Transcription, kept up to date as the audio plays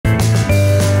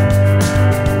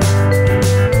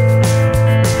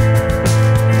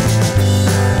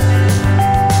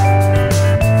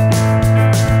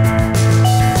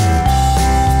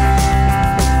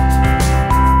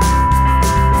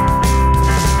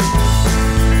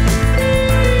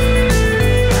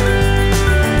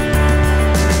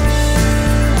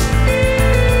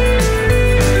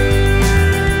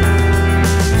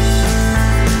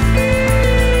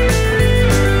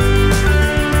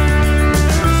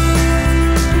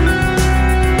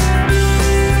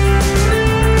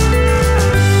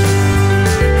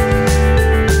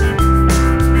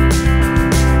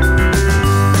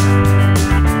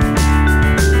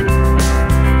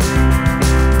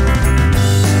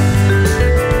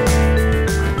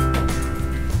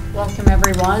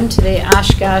everyone, to the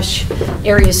Oshkosh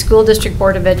Area School District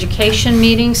Board of Education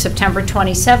meeting, September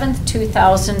 27th,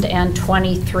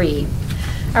 2023.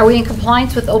 Are we in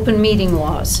compliance with open meeting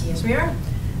laws? Yes, we are.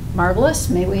 Marvelous.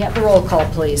 May we have the roll call,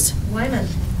 please? Wyman.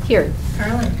 Here.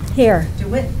 Carlin. Here.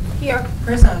 DeWitt. Here.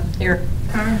 Herzog. Here.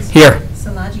 Carnes. Here.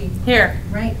 Salaji. Here.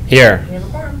 Wright. Here. We have a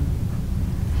quorum.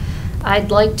 I'd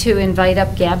like to invite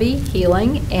up Gabby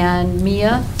Healing and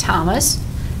Mia Thomas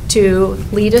to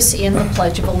lead us in the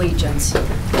Pledge of Allegiance.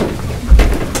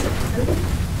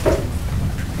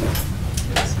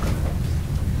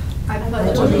 I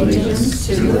pledge allegiance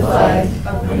to the flag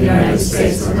of the United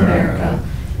States of America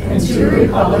and to the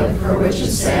republic for which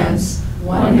it stands,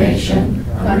 one nation,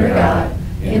 under God,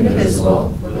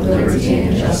 indivisible, with liberty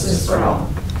and justice for all.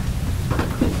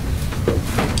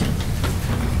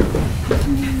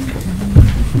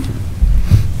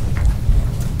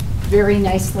 Very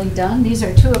nicely done. These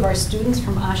are two of our students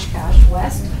from Oshkosh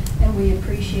West, and we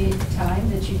appreciate the time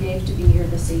that you gave to be here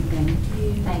this evening.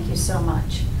 Thank you so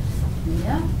much.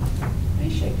 Mia, may I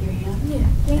shake your hand? Yeah,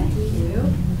 thank you.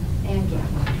 And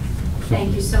Gabby.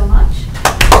 Thank you so much.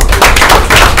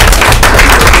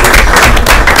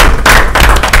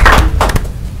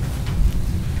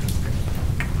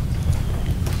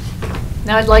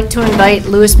 Now I'd like to invite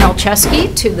Louis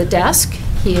Melcheski to the desk.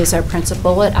 He is our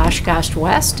principal at Oshkosh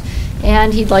West,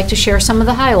 and he'd like to share some of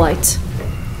the highlights.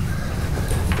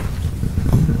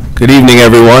 Good evening,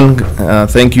 everyone.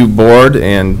 Thank you, Board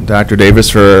and Dr. Davis,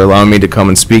 for allowing me to come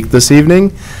and speak this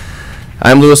evening.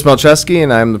 I'm Louis Melcheski,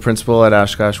 and I'm the principal at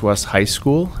Oshkosh West High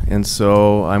School, and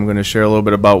so I'm going to share a little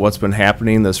bit about what's been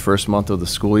happening this first month of the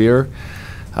school year.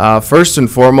 First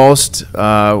and foremost,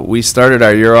 we started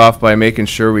our year off by making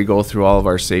sure we go through all of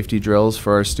our safety drills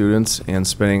for our students and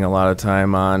spending a lot of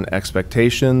time on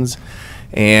expectations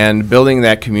and building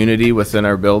that community within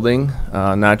our building,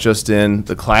 not just in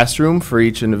the classroom for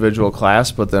each individual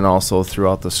class, but then also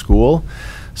throughout the school.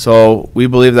 So we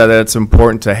believe that it's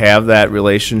important to have that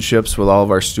relationships with all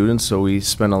of our students, so we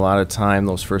spend a lot of time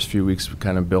those first few weeks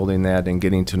kind of building that and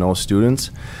getting to know students.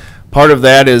 Part of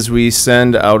that is we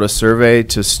send out a survey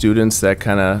to students that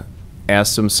kind of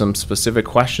ask them some specific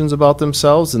questions about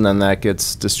themselves, and then that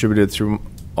gets distributed through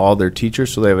all their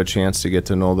teachers so they have a chance to get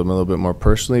to know them a little bit more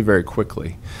personally very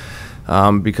quickly.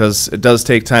 Because it does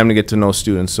take time to get to know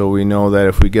students, so we know that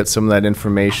if we get some of that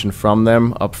information from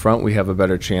them up front, we have a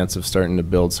better chance of starting to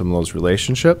build some of those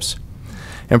relationships.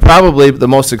 And probably the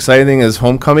most exciting thing is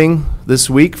homecoming this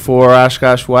week for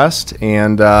Oshkosh West,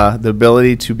 and the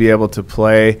ability to be able to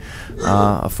play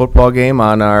a football game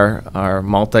on our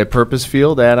multi-purpose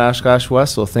field at Oshkosh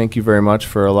West. So thank you very much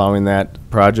for allowing that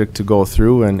project to go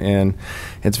through, and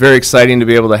it's very exciting to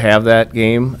be able to have that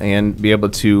game and be able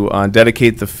to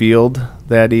dedicate the field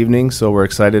that evening. So we're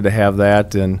excited to have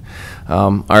that, and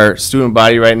our student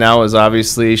body right now is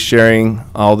obviously sharing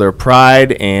all their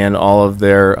pride and all of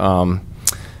their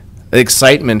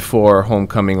excitement for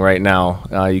homecoming right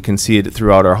now. You can see it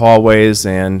throughout our hallways,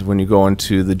 and when you go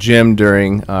into the gym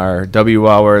during our W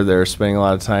hour, they're spending a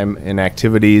lot of time in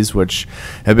activities which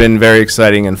have been very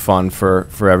exciting and fun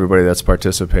for everybody that's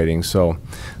participating. So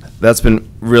that's been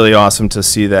really awesome to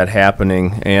see that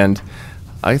happening. And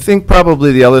I think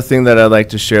probably the other thing that I'd like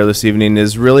to share this evening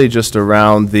is really just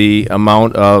around the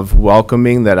amount of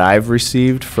welcoming that I've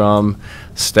received from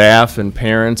staff and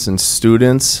parents and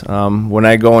students. When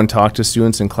I go and talk to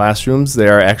students in classrooms, they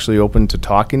are actually open to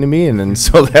talking to me, and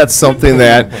so that's something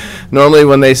that normally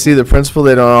when they see the principal,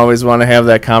 they don't always want to have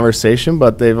that conversation,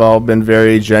 but they've all been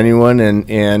very genuine,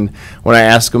 and when I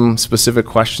ask them specific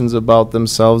questions about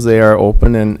themselves, they are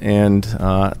open, and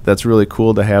that's really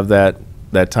cool to have that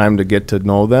time to get to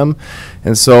know them.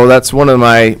 And so that's one of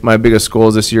my biggest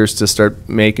goals this year, is to start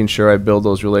making sure I build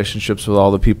those relationships with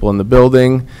all the people in the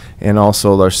building and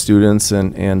also our students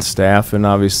and staff, and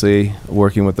obviously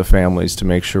working with the families to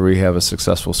make sure we have a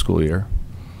successful school year.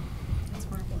 That's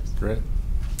marvelous. Great.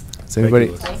 Is anybody?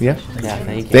 Thank Yeah? Yeah,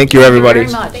 thank you. Thank you, everybody.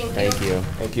 Thank you very much. Thank you.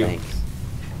 Thank you. Thanks.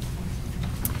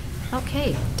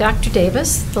 Okay, Dr.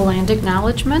 Davis, the land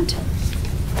acknowledgement.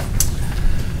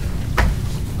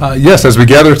 Yes, as we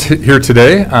gather here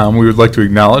today, we would like to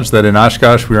acknowledge that in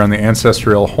Oshkosh we are on the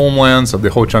ancestral homelands of the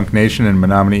Ho-Chunk Nation and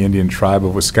Menominee Indian Tribe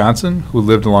of Wisconsin, who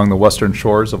lived along the western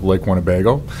shores of Lake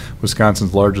Winnebago,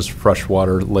 Wisconsin's largest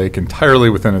freshwater lake entirely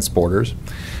within its borders.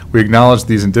 We acknowledge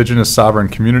these indigenous sovereign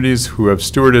communities who have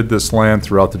stewarded this land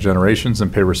throughout the generations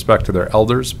and pay respect to their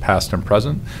elders, past and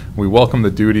present. We welcome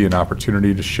the duty and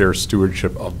opportunity to share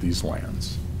stewardship of these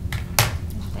lands.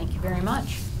 Thank you very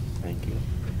much. Thank you.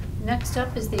 Next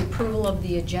up is the approval of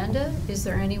the agenda. Is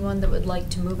there anyone that would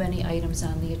like to move any items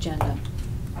on the agenda?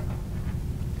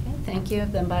 Okay. Thank you.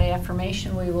 Then by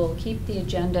affirmation, we will keep the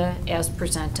agenda as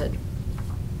presented.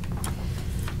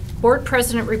 Board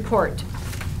President report.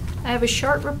 I have a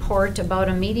short report about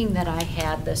a meeting that I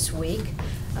had this week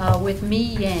with Mi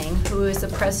Yang, who is the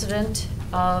president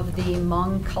of the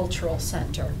Hmong Cultural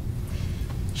Center.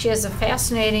 She has a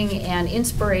fascinating and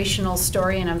inspirational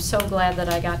story, and I'm so glad that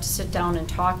I got to sit down and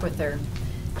talk with her.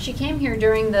 She came here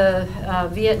during the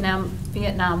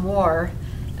Vietnam War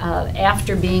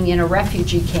after being in a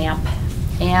refugee camp.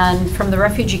 And from the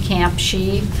refugee camp,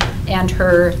 she and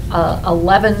her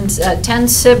 10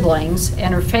 siblings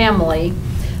and her family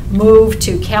moved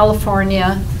to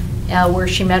California, where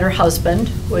she met her husband,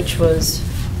 which was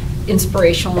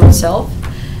inspirational in itself.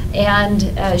 And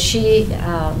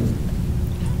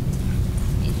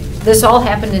this all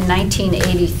happened in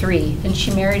 1983, and she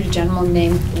married a gentleman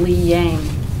named Li Yang.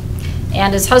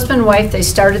 And as husband and wife, they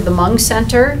started the Hmong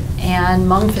Center and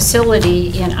Hmong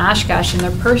facility in Oshkosh, and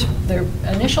their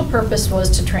initial purpose was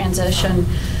to transition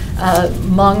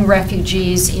Hmong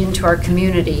refugees into our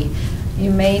community.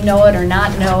 You may know it or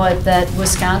not know it that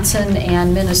Wisconsin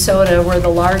and Minnesota were the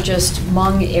largest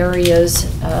Hmong areas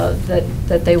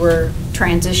that they were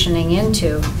transitioning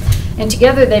into. And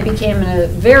together they became a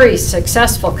very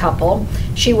successful couple.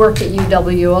 She worked at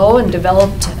UWO and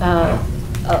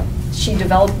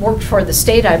worked for the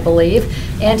state, I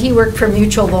believe, and he worked for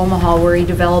Mutual of Omaha, where he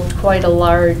developed quite a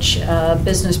large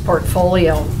business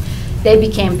portfolio. They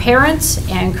became parents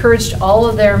and encouraged all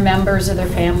of their members of their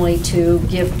family to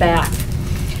give back.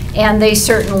 And they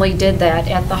certainly did that.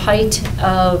 At the height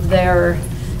of their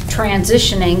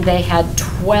transitioning, they had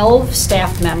 12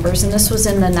 staff members, and this was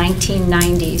in the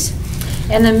 1990s.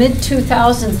 In the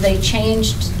mid-2000s, they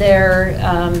changed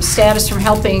their status from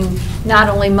helping not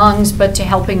only Hmongs, but to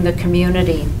helping the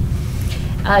community.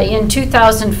 In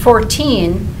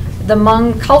 2014, the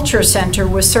Hmong Culture Center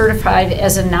was certified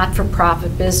as a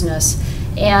not-for-profit business.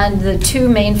 And the two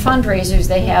main fundraisers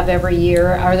they have every year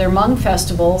are their Hmong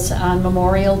festivals on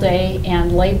Memorial Day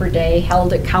and Labor Day,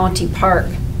 held at County Park.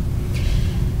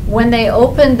 When they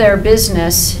opened their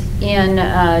business in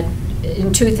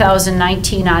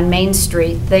 2019 on Main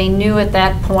Street, they knew at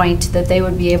that point that they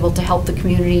would be able to help the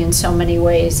community in so many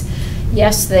ways.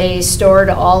 Yes, they stored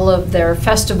all of their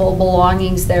festival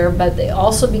belongings there, but they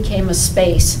also became a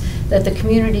space that the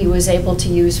community was able to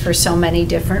use for so many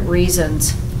different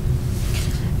reasons.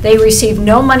 They received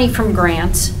no money from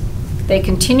grants. They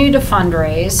continue to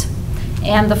fundraise,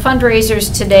 and the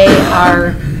fundraisers today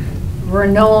are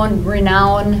renowned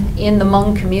in the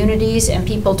Hmong communities, and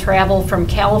people travel from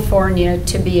California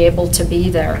to be able to be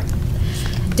there.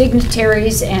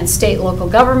 Dignitaries and state local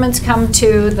governments come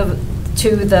to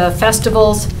the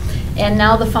festivals, and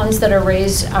now the funds that are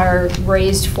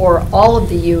raised for all of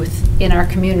the youth in our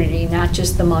community, not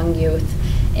just the Hmong youth.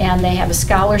 And they have a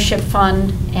scholarship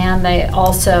fund, and they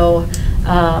also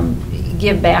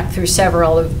give back through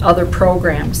several other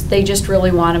programs. They just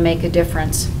really want to make a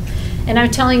difference. And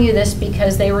I'm telling you this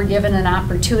because they were given an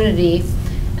opportunity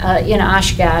in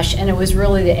Oshkosh, and it was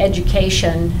really the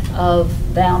education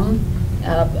of them,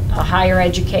 a higher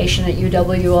education at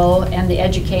UWO, and the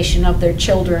education of their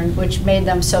children, which made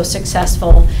them so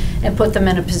successful and put them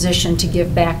in a position to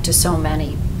give back to so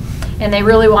many. And they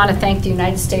really want to thank the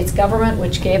United States government,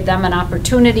 which gave them an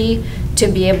opportunity to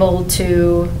be able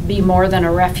to be more than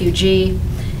a refugee.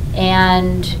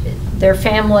 And their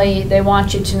family, they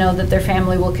want you to know that their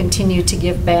family will continue to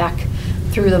give back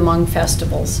through the Hmong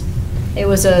festivals. It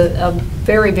was a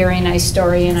very, very nice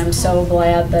story, and I'm so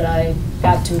glad that I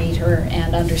got to meet her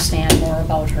and understand more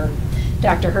about her.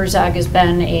 Dr. Herzog has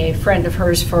been a friend of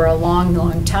hers for a long,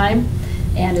 long time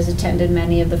and has attended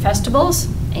many of the festivals,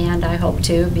 and I hope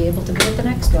to be able to be at the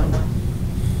next one.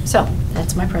 So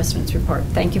that's my president's report.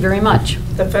 Thank you very much.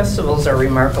 The festivals are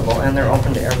remarkable, and they're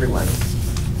open to everyone.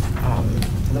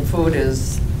 The food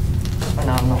is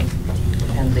phenomenal,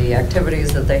 and the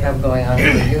activities that they have going on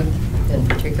for youth in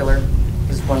particular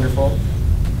is wonderful.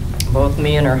 Both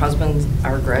me and her husband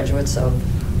are graduates of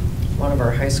one of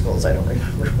our high schools. I don't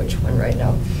remember which one right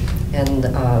now. And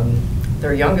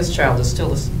their youngest child is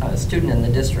still a student in the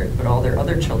district, but all their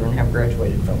other children have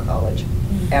graduated from college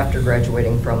after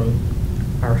graduating from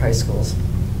our high schools.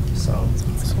 So,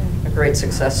 a great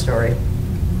success story.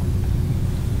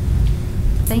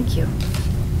 Thank you.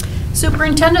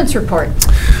 Superintendent's report.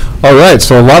 All right,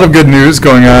 so a lot of good news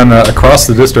going on across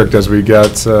the district as we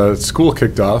got school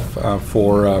kicked off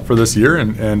for this year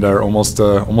and are almost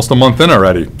a month in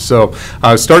already. So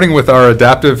starting with our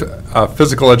adaptive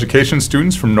physical education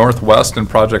students from Northwest and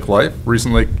Project Life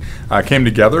recently came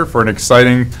together for an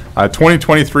exciting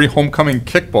 2023 homecoming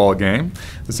kickball game.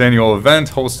 This annual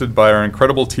event, hosted by our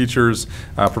incredible teachers,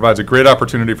 provides a great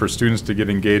opportunity for students to get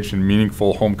engaged in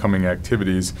meaningful homecoming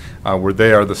activities where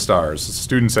they are the stars. The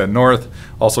students at North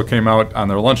also came out on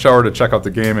their lunch hour to check out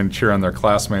the game and cheer on their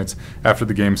classmates. After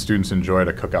the game, students enjoyed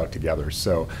a cookout together.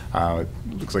 So it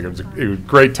looks like it was a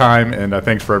great time, and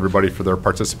thanks for everybody for their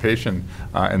participation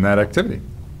in that activity.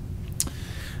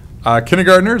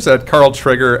 Kindergartners at Carl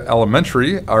Traeger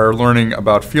Elementary are learning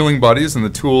about Feeling Buddies and a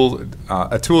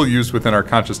tool used within our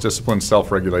conscious discipline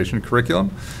self-regulation curriculum.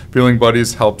 Feeling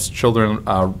Buddies helps children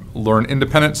learn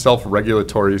independent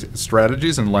self-regulatory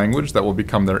strategies and language that will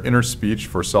become their inner speech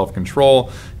for self-control,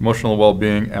 emotional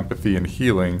well-being, empathy, and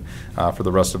healing for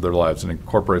the rest of their lives, and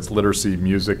incorporates literacy,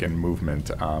 music, and movement.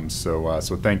 So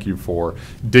thank you for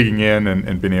digging in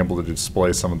and being able to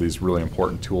display some of these really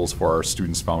important tools for our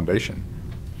Students Foundation.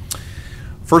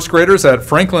 First graders at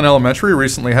Franklin Elementary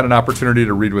recently had an opportunity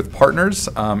to read with partners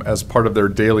as part of their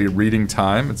daily reading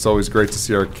time. It's always great to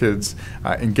see our kids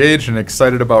engaged and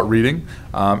excited about reading,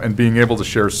 and being able to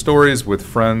share stories with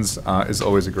friends is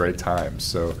always a great time.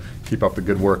 So keep up the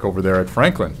good work over there at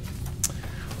Franklin.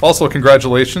 Also,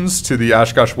 congratulations to the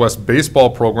Oshkosh West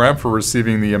baseball program for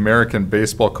receiving the American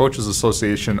Baseball Coaches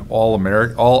Association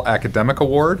All Academic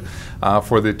Award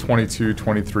for the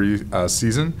 22-23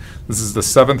 season. This is the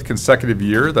 7th consecutive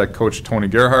year that Coach Tony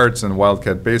Gerhardt's and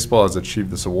Wildcat Baseball has achieved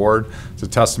this award. It's a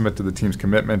testament to the team's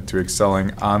commitment to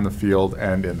excelling on the field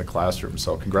and in the classroom.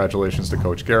 So congratulations to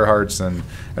Coach Gerhardt's and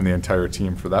the entire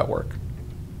team for that work.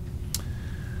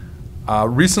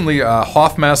 Recently,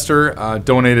 Hoffmaster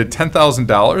donated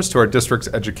 $10,000 to our district's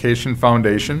education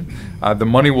foundation. The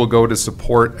money will go to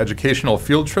support educational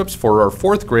field trips for our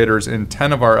 4th graders in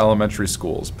 10 of our elementary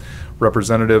schools.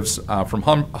 Representatives from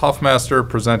Hoffmaster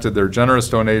presented their generous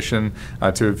donation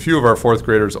to a few of our 4th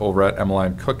graders over at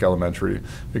Emmeline Cook Elementary.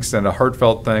 We extend a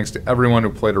heartfelt thanks to everyone who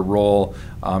played a role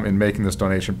in making this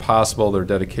donation possible. Their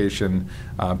dedication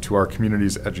to our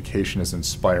community's education is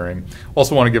inspiring.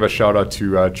 Also want to give a shout out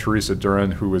to Teresa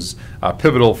Duran, who was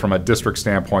pivotal from a district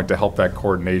standpoint to help that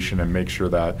coordination and make sure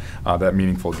that that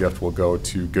meaningful gift will go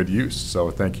to good use. So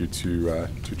thank you to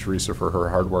Teresa for her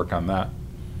hard work on that.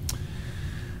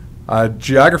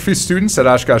 Geography students at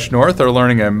Oshkosh North are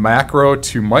learning a macro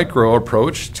to micro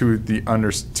approach to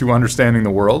understanding the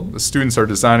world. The students are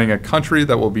designing a country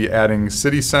that will be adding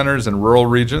city centers and rural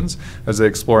regions as they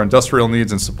explore industrial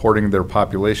needs and supporting their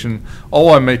population, all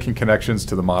while making connections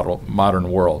to the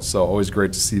modern world. So always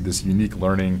great to see this unique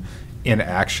learning in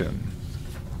action.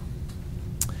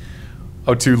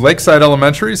 To Lakeside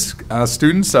Elementary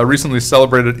students recently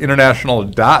celebrated International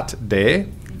Dot Day.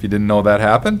 If you didn't know that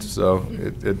happened, so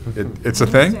it's a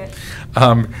thing.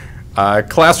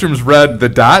 Classrooms read The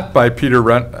Dot by Peter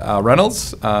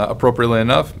Reynolds, appropriately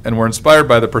enough, and were inspired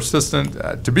by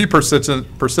to be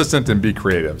persistent and be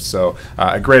creative. So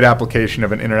a great application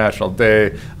of an International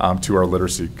Day to our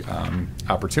literacy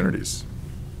opportunities.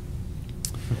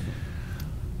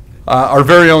 Our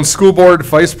very own school board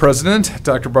vice president,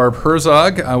 Dr. Barb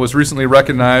Herzog, was recently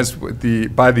recognized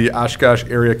by the Oshkosh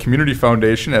Area Community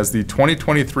Foundation as the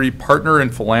 2023 Partner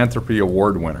in Philanthropy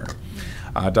Award winner.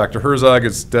 Dr. Herzog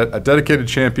is a dedicated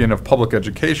champion of public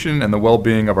education and the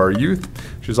well-being of our youth.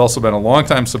 She's also been a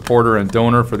longtime supporter and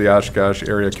donor for the Oshkosh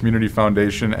Area Community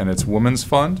Foundation and its Women's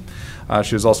Fund.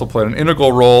 She has also played an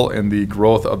integral role in the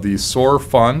growth of the SOAR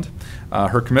Fund.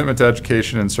 Her commitment to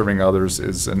education and serving others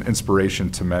is an inspiration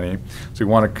to many. So we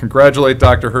want to congratulate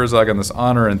Dr. Herzog on this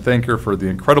honor and thank her for the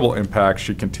incredible impact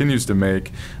she continues to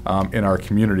make in our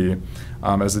community.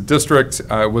 As a district,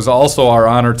 it was also our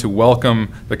honor to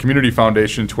welcome the Community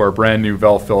Foundation to our brand new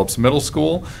Val Phillips Middle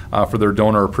School for their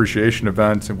donor appreciation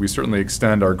event. And we certainly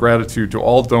extend our gratitude to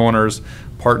all donors,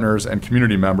 partners, and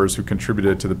community members who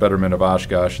contributed to the betterment of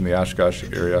Oshkosh and the Oshkosh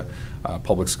Area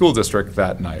Public School District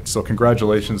that night. So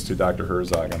congratulations to Dr.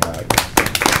 Herzog on that.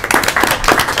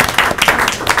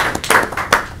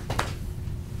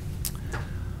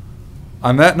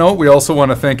 On that note, we also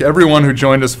want to thank everyone who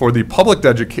joined us for the public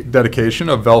dedication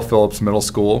of Val Phillips Middle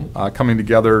School. Coming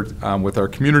together with our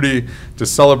community to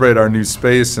celebrate our new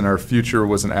space and our future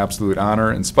was an absolute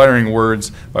honor. Inspiring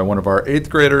words by one of our 8th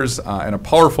graders and a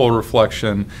powerful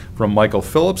reflection from Michael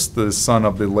Phillips, the son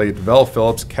of the late Val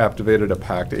Phillips, captivated a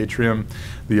packed atrium.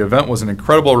 The event was an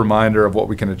incredible reminder of what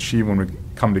we can achieve when we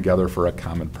come together for a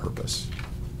common purpose.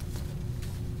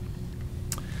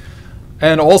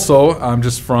 And also,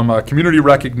 just from a community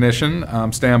recognition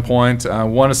standpoint, I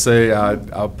want to say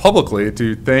publicly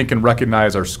to thank and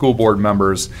recognize our school board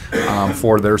members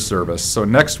for their service. So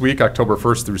next week, October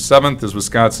 1st through 7th, is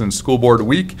Wisconsin School Board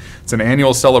Week. It's an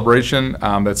annual celebration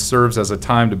that serves as a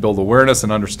time to build awareness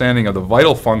and understanding of the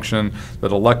vital function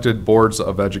that elected boards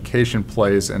of education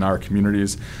plays in our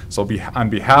communities. So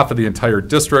on behalf of the entire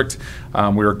district,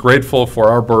 we are grateful for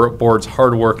our board's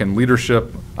hard work and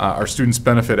leadership. Our students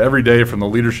benefit every day from the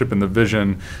leadership and the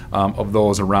vision of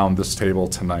those around this table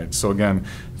tonight. So again,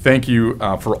 thank you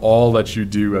for all that you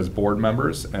do as board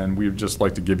members, and we'd just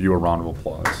like to give you a round of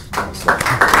applause. So,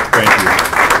 thank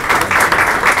you.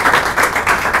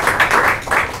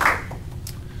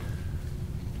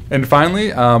 And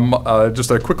finally,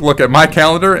 just a quick look at my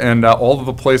calendar and all of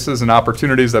the places and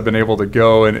opportunities I've been able to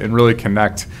go and really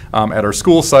connect at our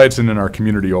school sites and in our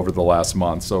community over the last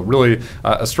month. So really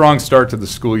a strong start to the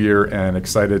school year, and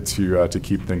excited to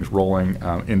keep things rolling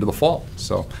into the fall.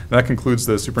 So that concludes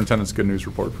the superintendent's good news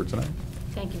report for tonight.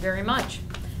 Thank you very much.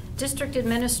 District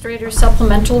Administrator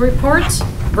supplemental reports.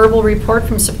 Verbal report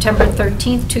from September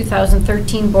 13th,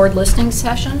 2013 board listening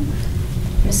session.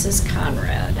 Mrs.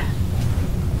 Conrad.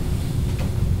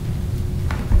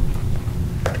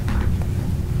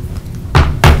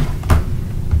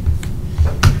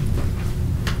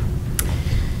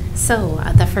 So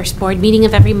the first board meeting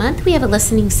of every month, we have a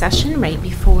listening session right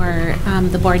before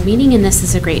the board meeting, and this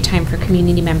is a great time for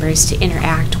community members to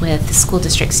interact with the school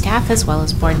district staff as well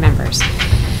as board members.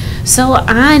 So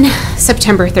on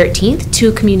September 13th,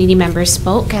 2 community members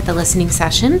spoke at the listening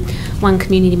session. 1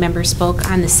 community member spoke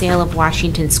on the sale of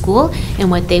Washington School and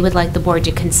what they would like the board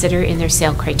to consider in their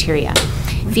sale criteria.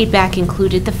 Feedback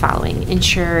included the following: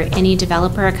 ensure any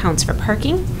developer accounts for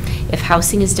parking. If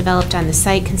housing is developed on the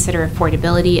site, consider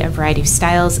affordability, a variety of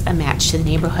styles, a match to the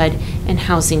neighborhood, and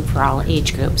housing for all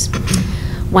age groups.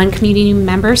 1 community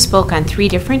member spoke on 3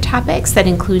 different topics that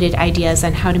included ideas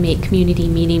on how to make community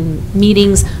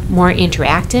meetings more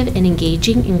interactive and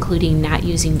engaging, including not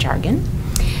using jargon.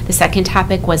 The second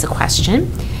topic was a question: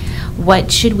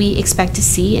 what should we expect to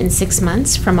see in 6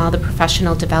 months from all the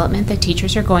professional development that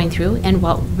teachers are going through, and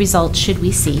what results should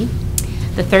we see?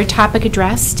 The third topic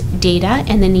addressed data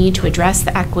and the need to address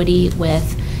the equity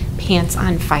with pants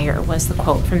on fire, was the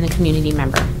quote from the community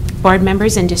member. Board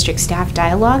members and district staff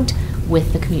dialogued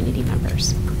with the community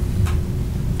members.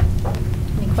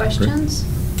 Any questions?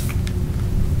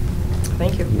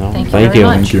 Thank you. No, Thank you thank very you.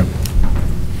 much. Thank you.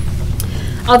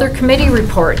 Other committee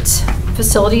reports.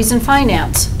 Facilities and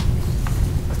Finance.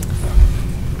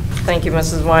 Thank you,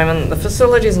 Mrs. Wyman. The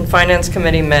Facilities and Finance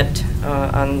Committee met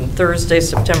on Thursday,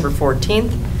 September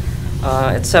 14th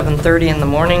at 7:30 in the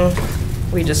morning.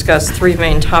 We discussed 3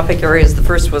 main topic areas. The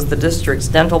first was the district's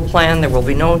dental plan. There will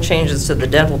be no changes to the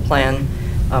dental plan,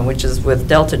 which is with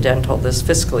Delta Dental this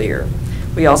fiscal year.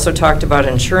 We also talked about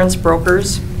insurance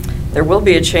brokers. There will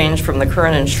be a change from the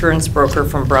current insurance broker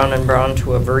from Brown & Brown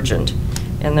to Avergent,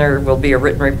 and there will be a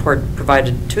written report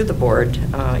provided to the board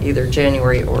either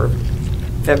January or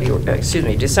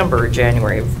December or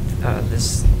January of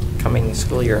this coming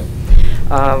school year.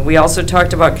 We also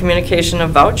talked about communication of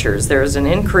vouchers. There is an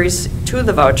increase to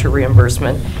the voucher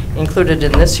reimbursement included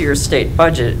in this year's state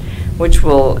budget, which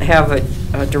will have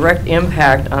a direct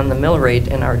impact on the mill rate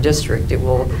in our district. It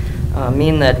will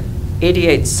mean that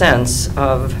 88 cents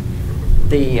of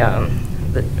the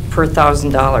per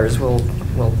 $1,000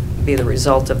 will be the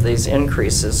result of these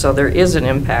increases. So there is an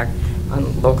impact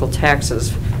on local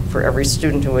taxes for every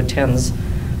student who attends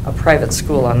a private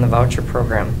school on the voucher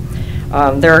program.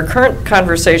 There are current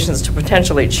conversations to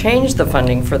potentially change the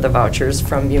funding for the vouchers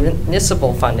from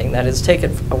municipal funding, that is, take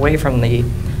it away from the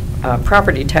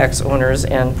property tax owners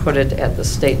and put it at the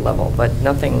state level, but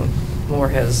nothing more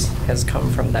has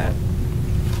come from that.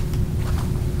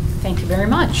 Thank you very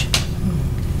much.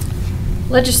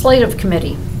 Legislative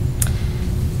Committee.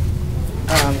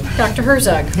 Dr.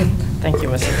 Herzog. Thank you,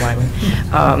 Mrs.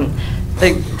 Wyman.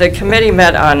 The committee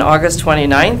met on August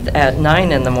 29th at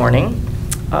 9 in the morning.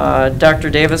 Dr.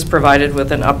 Davis provided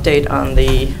with an update on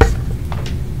the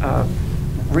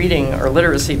Reading or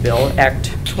Literacy Bill,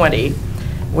 Act 20,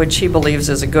 which he believes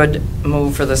is a good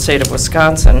move for the state of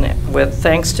Wisconsin, with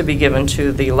thanks to be given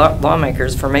to the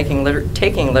lawmakers for taking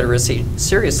literacy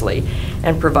seriously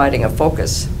and providing a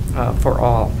focus for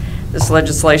all. This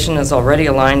legislation is already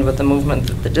aligned with the movement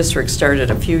that the district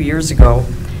started a few years ago,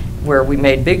 where we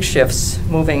made big shifts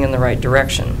moving in the right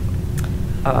direction.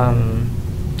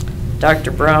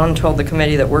 Dr. Brown told the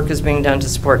committee that work is being done to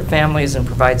support families and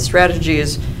provide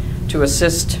strategies to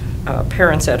assist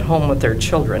parents at home with their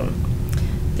children.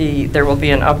 There will be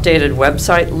an updated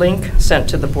website link sent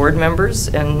to the board members,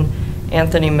 and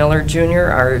Anthony Miller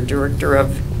Jr., our Director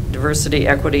of Diversity,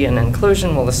 Equity, and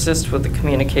Inclusion, will assist with the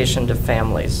communication to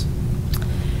families.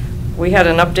 We had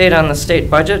an update on the state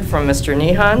budget from Mr.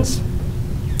 Nehans.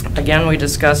 Again, we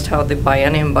discussed how the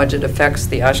biennium budget affects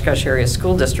the Oshkosh Area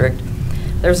School District.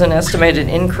 There's an estimated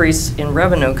increase in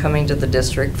revenue coming to the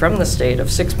district from the state of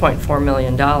 $6.4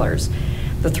 million.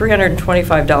 The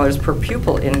 $325 per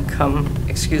pupil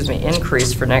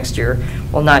increase for next year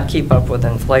will not keep up with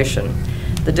inflation.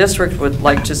 The district would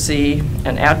like to see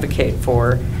and advocate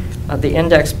for the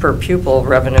index per pupil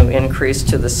revenue increase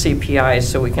to the CPI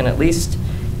so we can at least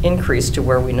increase to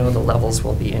where we know the levels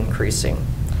will be increasing.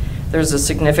 There's a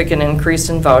significant increase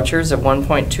in vouchers of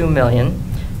 $1.2 million.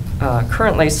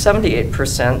 Currently 78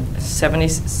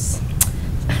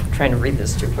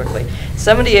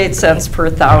 cents per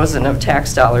thousand of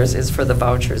tax dollars is for the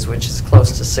vouchers, which is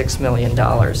close to $6 million.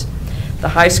 The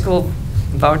high school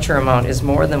voucher amount is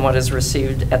more than what is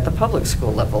received at the public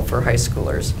school level for high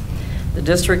schoolers. The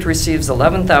district receives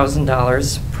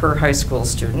 $11,000 per high school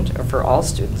student, or for all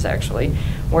students actually,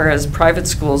 whereas private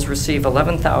schools receive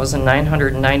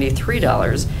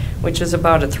 $11,993, which is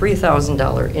about a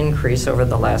 $3,000 increase over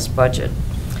the last budget.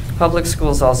 Public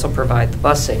schools also provide the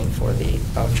busing for the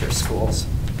voucher schools.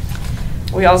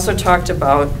 We also talked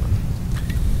about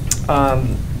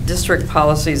District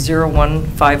Policy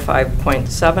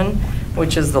 0155.7,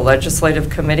 which is the legislative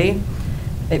committee.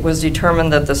 It was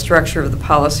determined that the structure of the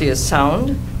policy is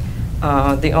sound.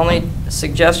 The only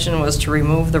suggestion was to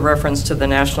remove the reference to the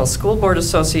National School Board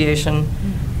Association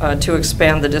to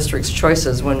expand the district's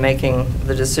choices when making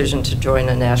the decision to join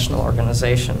a national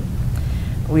organization.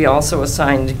 We also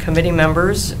assigned committee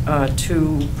members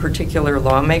to particular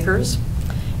lawmakers,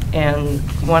 and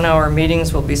 1-hour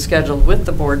meetings will be scheduled with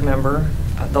the board member,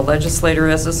 the legislator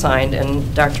as assigned,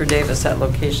 and Dr. Davis at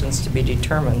locations to be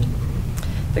determined.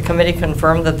 The committee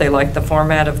confirmed that they liked the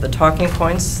format of the talking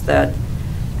points that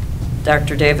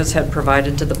Dr. Davis had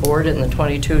provided to the board in the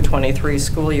 22-23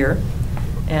 school year.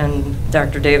 And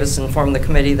Dr. Davis informed the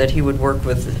committee that he would work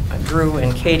with Drew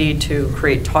and Katie to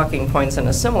create talking points in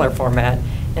a similar format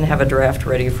and have a draft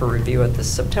ready for review at the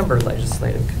September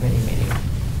Legislative Committee meeting.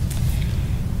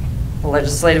 The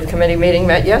Legislative Committee meeting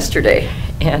met yesterday,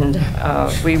 and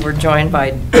we were joined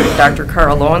by Dr.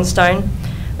 Carl Lowenstein,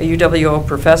 a UWO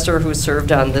professor who served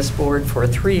on this board for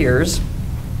 3 years.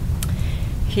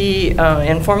 He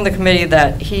informed the committee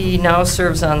that he now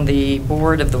serves on the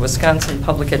board of the Wisconsin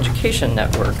Public Education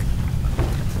Network,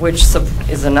 which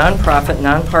is a nonprofit,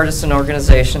 nonpartisan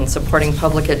organization supporting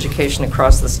public education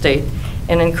across the state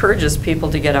and encourages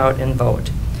people to get out and vote.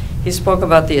 He spoke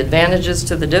about the advantages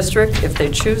to the district if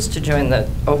they choose to join the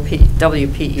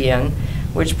WPEN,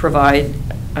 which provide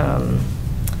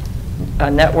a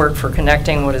network for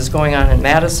connecting what is going on in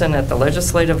Madison at the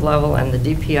legislative level and the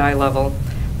DPI level,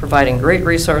 providing great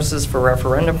resources for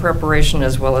referendum preparation,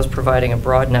 as well as providing a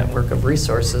broad network of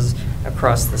resources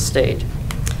across the state.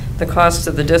 The cost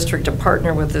to the district to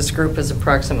partner with this group is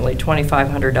approximately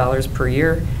 $2,500 per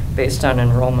year based on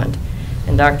enrollment.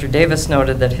 And Dr. Davis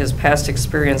noted that his past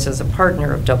experience as a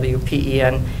partner of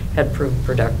WPEN had proved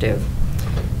productive.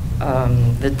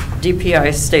 The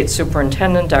DPI State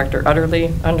Superintendent, Dr.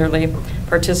 Underly,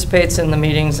 participates in the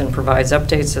meetings and provides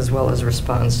updates as well as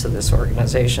responds to this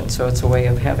organization. So it's a way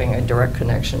of having a direct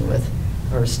connection with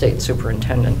our state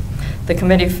superintendent. The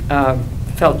committee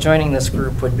felt joining this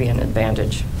group would be an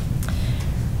advantage.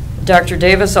 Dr.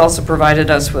 Davis also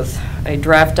provided us with a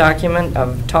draft document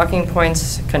of talking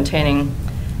points containing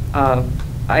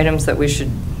items that we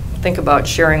should think about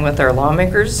sharing with our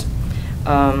lawmakers,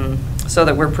 so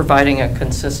that we're providing a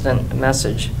consistent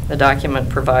message. The document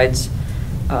provides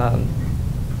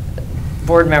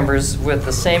board members with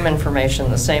the same information,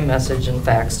 the same message and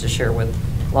facts to share with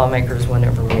lawmakers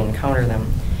whenever we encounter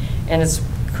them. And it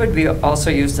could be also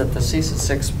used at the CESA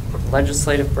 6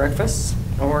 legislative breakfasts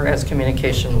or as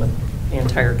communication with the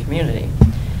entire community.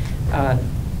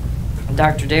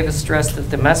 Dr. Davis stressed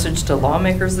that the message to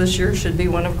lawmakers this year should be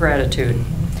one of gratitude.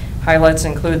 Highlights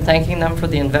include thanking them for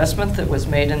the investment that was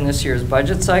made in this year's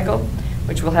budget cycle,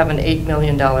 which will have an $8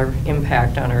 million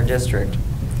impact on our district.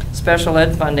 Special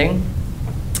ed funding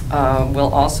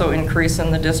will also increase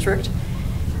in the district.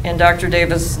 And Dr.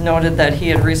 Davis noted that he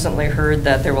had recently heard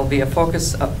that there will be a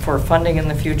focus for funding in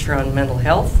the future on mental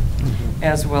health,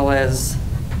 as well as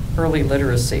early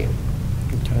literacy.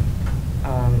 Okay.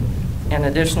 And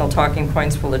additional talking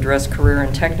points will address career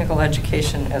and technical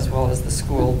education, as well as the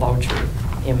school voucher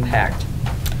impact.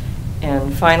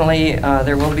 And finally,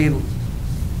 there will be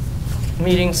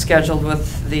meetings scheduled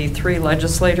with the 3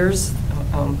 legislators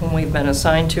whom we've been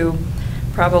assigned to,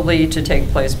 probably to take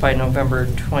place by November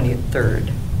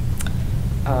 23rd.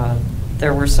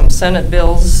 There were some Senate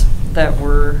bills that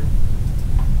were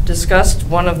discussed.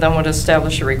 One of them would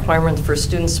establish a requirement for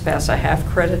students to pass a half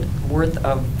credit worth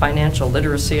of financial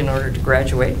literacy in order to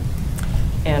graduate.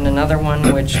 And another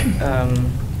one which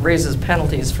raises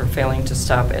penalties for failing to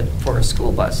stop for a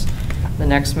school bus. The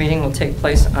next meeting will take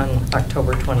place on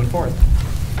October 24th.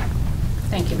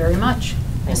 Thank you very much.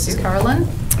 Mrs. Carlin?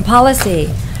 Policy.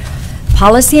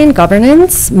 Policy and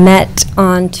Governance met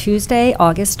on Tuesday,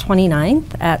 August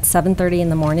 29th at 7:30 in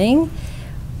the morning.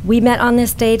 We met on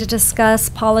this day to discuss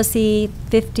Policy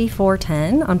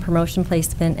 5410 on promotion,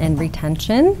 placement, and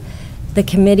retention. The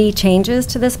committee changes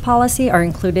to this policy are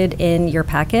included in your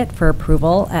packet for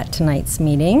approval at tonight's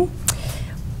meeting.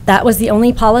 That was the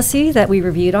only policy that we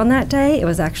reviewed on that day. It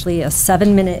was actually a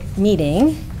 7-minute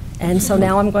meeting. And so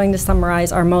now I'm going to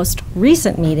summarize our most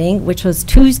recent meeting, which was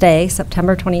Tuesday,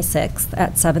 September 26th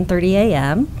at 7:30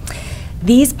 a.m.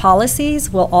 These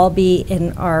policies will all be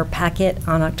in our packet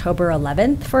on October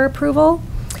 11th for approval.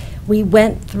 We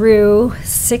went through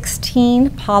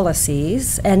 16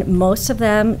 policies, and most of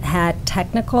them had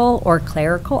technical or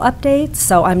clerical updates.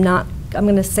 So I'm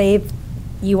going to save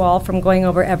you all from going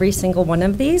over every single one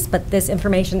of these, but this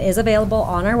information is available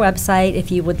on our website if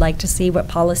you would like to see what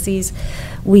policies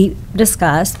we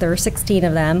discussed. There are 16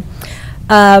 of them.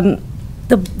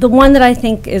 The one that I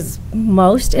think is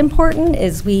most important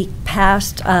is we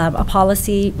passed a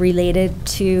policy related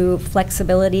to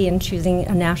flexibility in choosing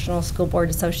a National School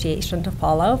Board Association to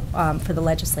follow for the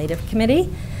Legislative Committee.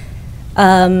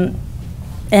 And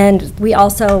we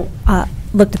also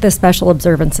looked at the special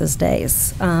observances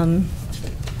days.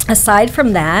 Aside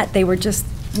from that, they were just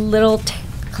little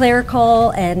clerical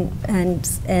and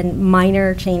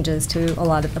minor changes to a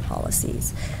lot of the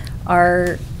policies.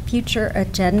 Our future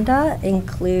agenda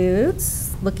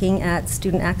includes looking at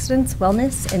student accidents,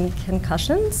 wellness, and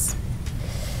concussions.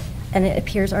 And it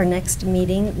appears our next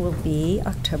meeting will be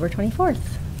October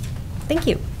 24th. Thank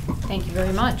you. Thank you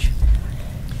very much.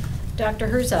 Dr.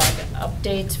 Herzog,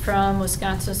 updates from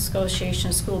Wisconsin Association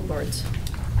of School Boards.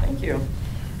 Thank you.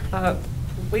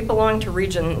 We belong to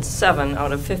Region 7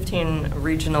 out of 15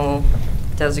 regional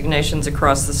designations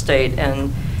across the state,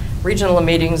 and regional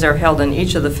meetings are held in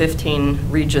each of the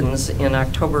 15 regions in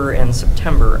October and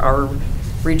September. Our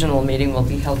regional meeting will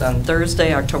be held on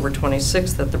Thursday, October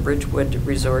 26th at the Bridgewood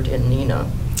Resort in Neenah.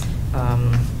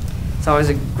 It's always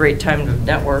a great time to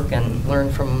network and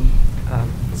learn from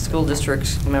school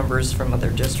district members from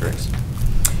other districts.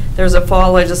 There's a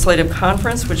fall legislative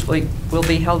conference which will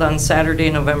be held on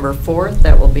Saturday, November 4th.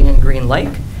 That will be in Green Lake.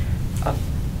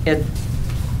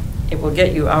 It will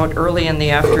get you out early in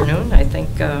the afternoon, I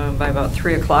think by about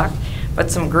 3 o'clock, but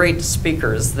some great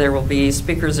speakers. There will be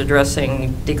speakers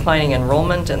addressing declining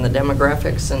enrollment and the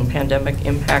demographics and pandemic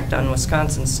impact on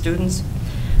Wisconsin students.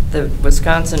 The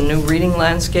Wisconsin New Reading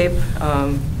Landscape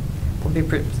will be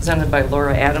presented by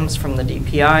Laura Adams from the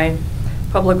DPI.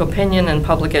 Public Opinion and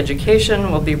Public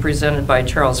Education will be presented by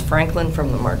Charles Franklin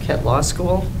from the Marquette Law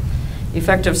School.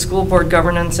 Effective School Board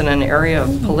Governance in an Area of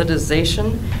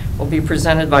Politicization will be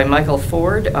presented by Michael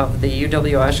Ford of the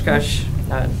UW-Oshkosh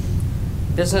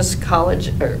Business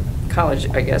College,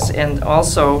 I guess, and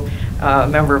also a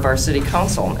member of our City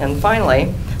Council. And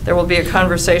finally, there will be a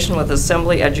conversation with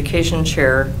Assembly Education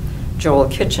Chair Joel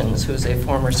Kitchens, who's a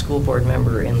former school board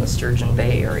member in the Sturgeon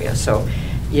Bay area. So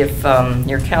if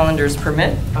your calendars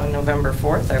permit, on November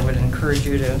 4th, I would encourage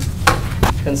you to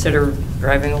consider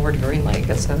driving over to Green Lake.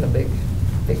 It's not a big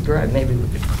drive. Maybe we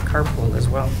could carpool as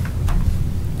well.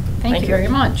 Thank you very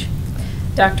much.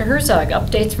 Dr. Herzog,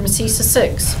 updates from CISA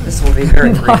 6. This will be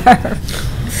very brief.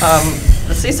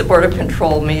 The CISA Board of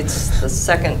Control meets the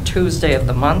second Tuesday of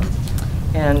the month,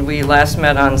 and we last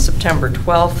met on September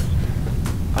 12th.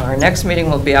 Our next meeting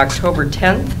will be October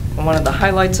 10th. And one of the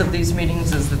highlights of these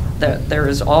meetings is that there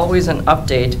is always an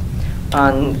update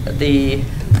on the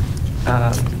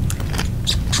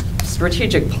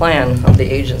strategic plan of the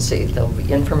agency. There'll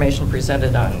be information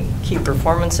presented on key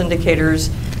performance indicators,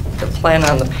 the plan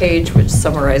on the page, which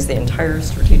summarize the entire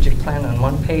strategic plan on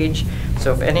one page.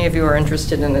 So if any of you are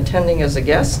interested in attending as a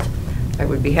guest, I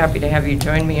would be happy to have you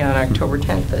join me on October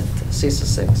 10th at CISA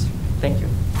 6. Thank you.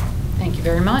 Thank you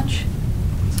very much.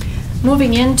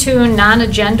 Moving into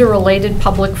non-agenda related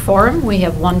public forum, we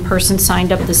have one person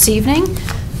signed up this evening.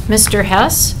 Mr.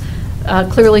 Hess,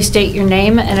 clearly state your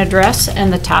name and address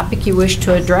and the topic you wish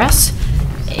to address.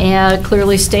 And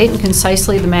clearly state and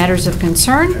concisely the matters of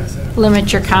concern.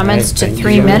 Limit your comments to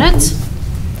 3 minutes.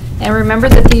 And remember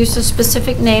that the use of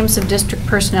specific names of district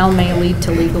personnel may lead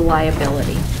to legal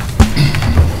liability.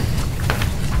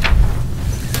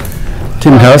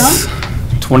 Tim Hess,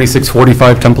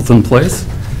 2645 Templeton Place.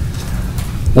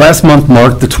 Last month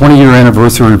marked the 20-year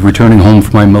anniversary of returning home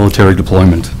from my military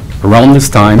deployment. Around this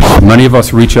time, many of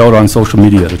us reach out on social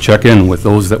media to check in with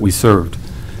those that we served.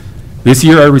 This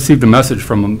year, I received a message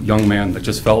from a young man that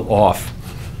just felt off.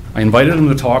 I invited him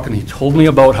to talk, and he told me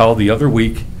about how the other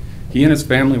week, he and his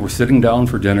family were sitting down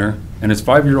for dinner, and his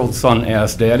 5-year-old son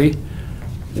asked, "Daddy,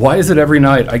 why is it every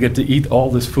night I get to eat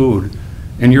all this food,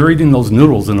 and you're eating those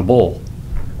noodles in a bowl?"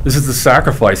 This is the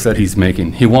sacrifice that he's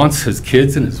making. He wants his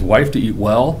kids and his wife to eat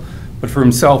well, but for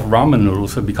himself, ramen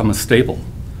noodles have become a staple.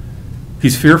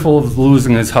 He's fearful of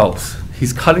losing his house.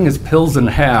 He's cutting his pills in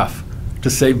half to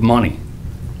save money.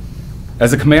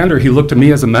 As a commander, he looked to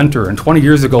me as a mentor, and 20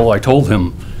 years ago, I told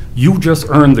him, "You just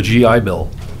earned the GI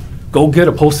Bill. Go get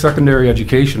a post-secondary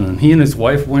education," and he and his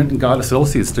wife went and got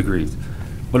associate's degrees.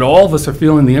 But all of us are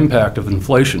feeling the impact of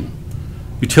inflation.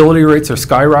 Utility rates are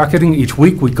skyrocketing. Each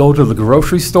week we go to the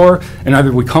grocery store and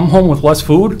either we come home with less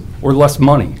food or less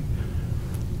money.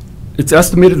 It's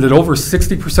estimated that over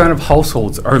 60% of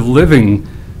households are living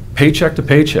paycheck to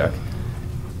paycheck.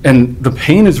 And the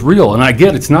pain is real, and I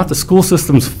get it's not the school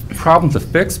system's problem to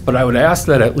fix, but I would ask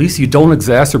that at least you don't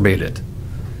exacerbate it.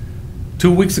 2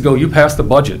 weeks ago, you passed a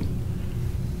budget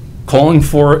calling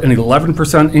for an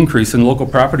 11% increase in local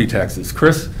property taxes.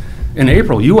 Chris, in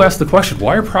April, you asked the question,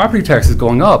 why are property taxes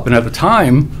going up? And at the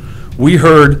time, we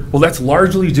heard, well, that's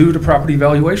largely due to property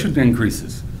valuation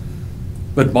increases.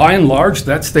 But by and large,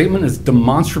 that statement is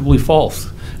demonstrably false.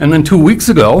 And then 2 weeks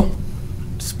ago,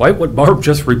 despite what Barb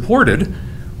just reported,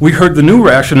 we heard the new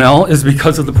rationale is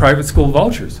because of the private school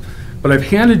vouchers. But I've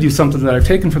handed you something that I've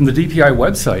taken from the DPI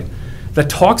website that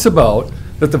talks about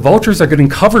that the vouchers are getting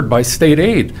covered by state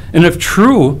aid. And if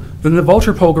true, then the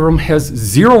voucher program has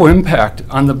zero impact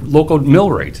on the local mill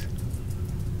rate.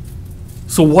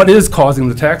 So what is causing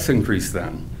the tax increase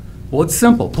then? Well, it's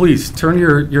simple. Please turn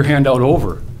your handout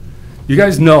over. You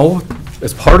guys know,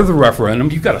 as part of the referendum,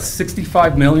 you've got a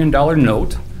 $65 million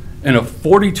note and a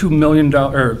 $42 million,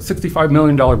 or $65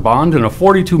 million bond and a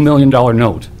 $42 million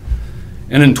note.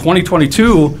 And in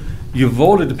 2022, you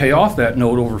voted to pay off that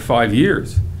note over 5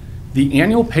 years. The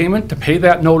annual payment to pay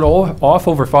that note off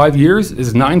over 5 years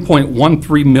is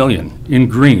 $9.13 million in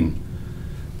green.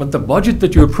 But the budget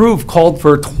that you approved called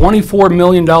for a $24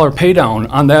 million pay down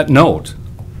on that note.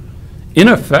 In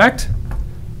effect,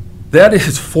 that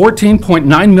is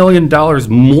 $14.9 million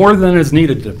more than is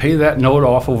needed to pay that note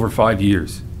off over 5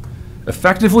 years.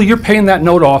 Effectively, you're paying that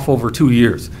note off over 2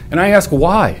 years. And I ask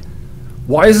why?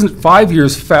 Why isn't 5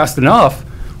 years fast enough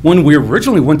when we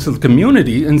originally went to the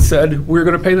community and said we're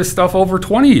going to pay this stuff over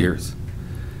 20 years?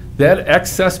 That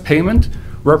excess payment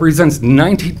represents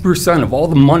 19% of all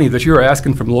the money that you're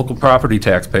asking from local property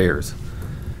taxpayers.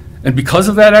 And because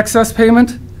of that excess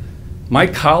payment, my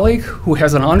colleague who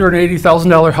has an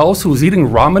 $180,000 house who's eating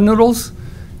ramen noodles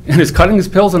and is cutting his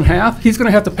pills in half, he's going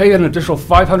to have to pay an additional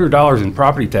 $500 in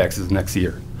property taxes next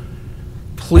year.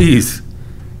 Please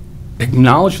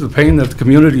acknowledge the pain that the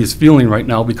community is feeling right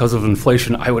now because of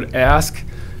inflation. I would ask,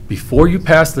 before you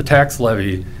pass the tax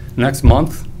levy next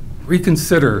month,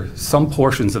 reconsider some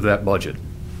portions of that budget.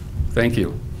 Thank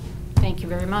you. Thank you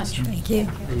very much. Thank you.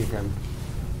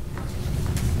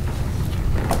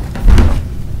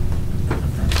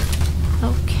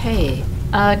 Okay,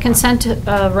 consent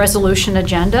resolution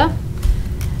agenda.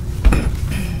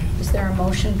 Is there a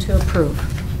motion to approve?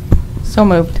 So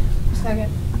moved.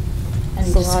 Second.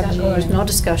 Any discussion? There's no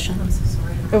discussion.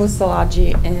 It was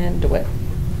Szilagyi and DeWitt.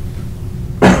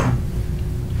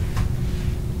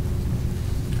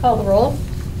 Call the roll.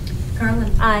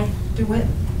 Carlin. Aye. DeWitt.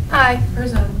 Aye.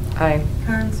 Herzog. Aye.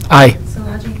 Carnes. Aye.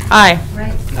 Szilagyi. Aye.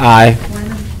 Wright. Aye.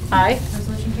 Wyman. Aye.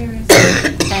 Resolution carries.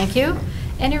 Thank you.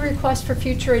 Any requests for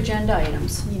future agenda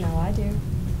items? You know I do.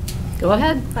 Go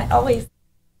ahead. I always.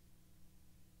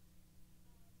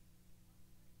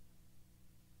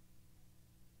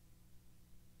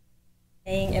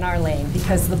 Staying in our lane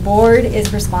because the board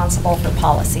is responsible for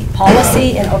policy.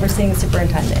 Policy and overseeing the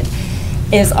superintendent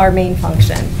is our main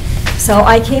function. So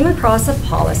I came across a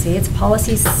policy. It's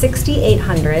policy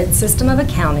 6800, System of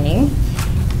Accounting.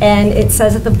 And it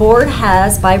says that the board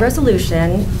has, by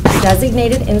resolution,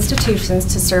 designated institutions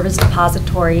to serve as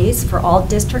depositories for all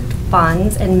district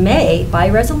funds and may, by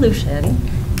resolution,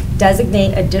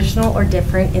 designate additional or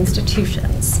different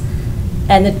institutions.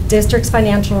 And the district's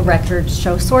financial records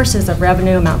show sources of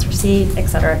revenue, amounts received, et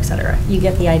cetera, et cetera. You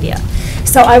get the idea.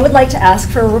 So I would like to ask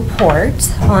for a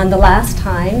report on the last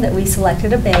time that we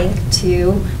selected a bank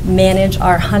to manage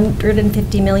our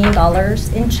 $150 million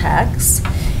in checks.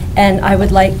 And I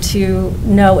would like to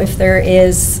know if there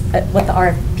is, what the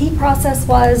RFP process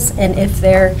was, and if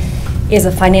there is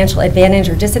a financial advantage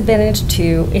or disadvantage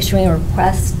to issuing a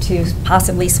request to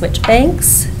possibly switch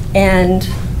banks. And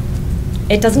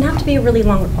it doesn't have to be a really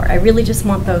long report. I really just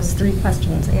want those 3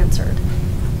 questions answered.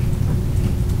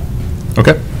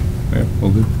 Okay. Yeah,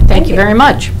 will do. Thank you very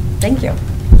much. Thank you.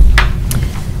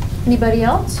 Anybody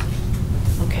else?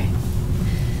 Okay.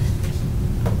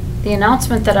 The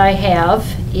announcement that I have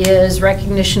is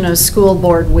recognition of School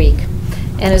Board Week.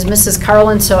 And as Mrs.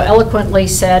 Carlin so eloquently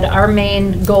said, our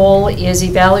main goal is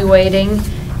evaluating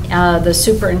the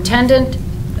superintendent,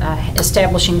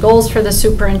 establishing goals for the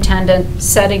superintendent,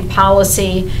 setting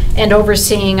policy, and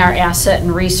overseeing our asset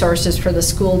and resources for the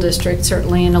school district,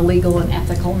 certainly in a legal and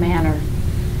ethical manner.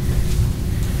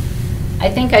 I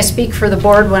think I speak for the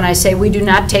board when I say we do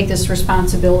not take this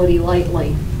responsibility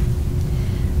lightly.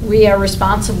 We are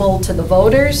responsible to the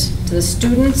voters, to the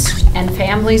students and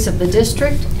families of the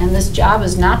district, and this job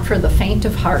is not for the faint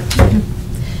of heart,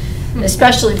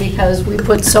 especially because we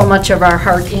put so much of our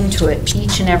heart into it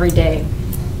each and every day.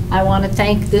 I want to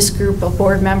thank this group of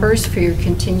board members for your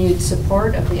continued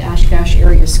support of the Oshkosh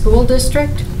Area School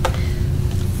District,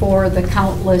 for the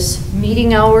countless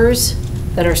meeting hours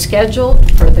that are scheduled,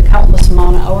 for the countless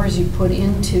amount of hours you put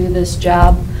into this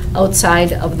job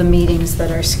outside of the meetings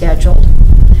that are scheduled.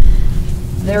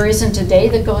 There isn't a day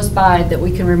that goes by that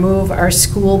we can remove our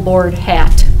school board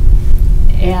hat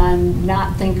and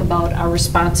not think about our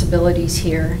responsibilities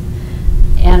here.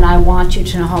 And I want you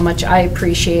to know how much I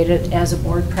appreciate it as a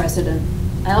board president.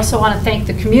 I also want to thank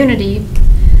the community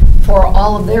for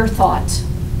all of their thoughts,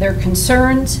 their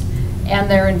concerns, and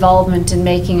their involvement in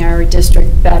making our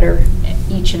district better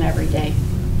each and every day.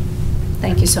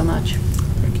 Thank you so much.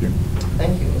 Thank you.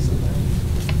 Thank you, Mrs.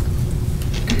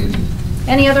 Lynn.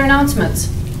 Any other announcements?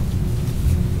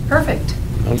 Perfect.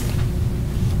 I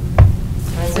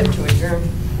move to adjourn.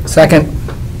 Second.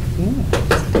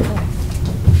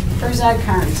 Herzog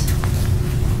Carnes.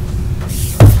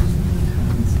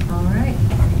 All right.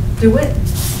 DeWitt.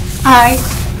 Aye.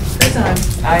 Herzog.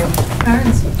 Aye.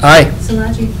 Carnes. Aye.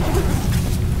 Salaji.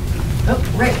 Oh,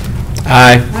 Rick.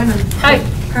 Aye. Wyman. Hi.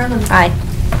 Carlin. Aye.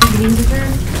 Meeting's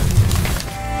adjourned.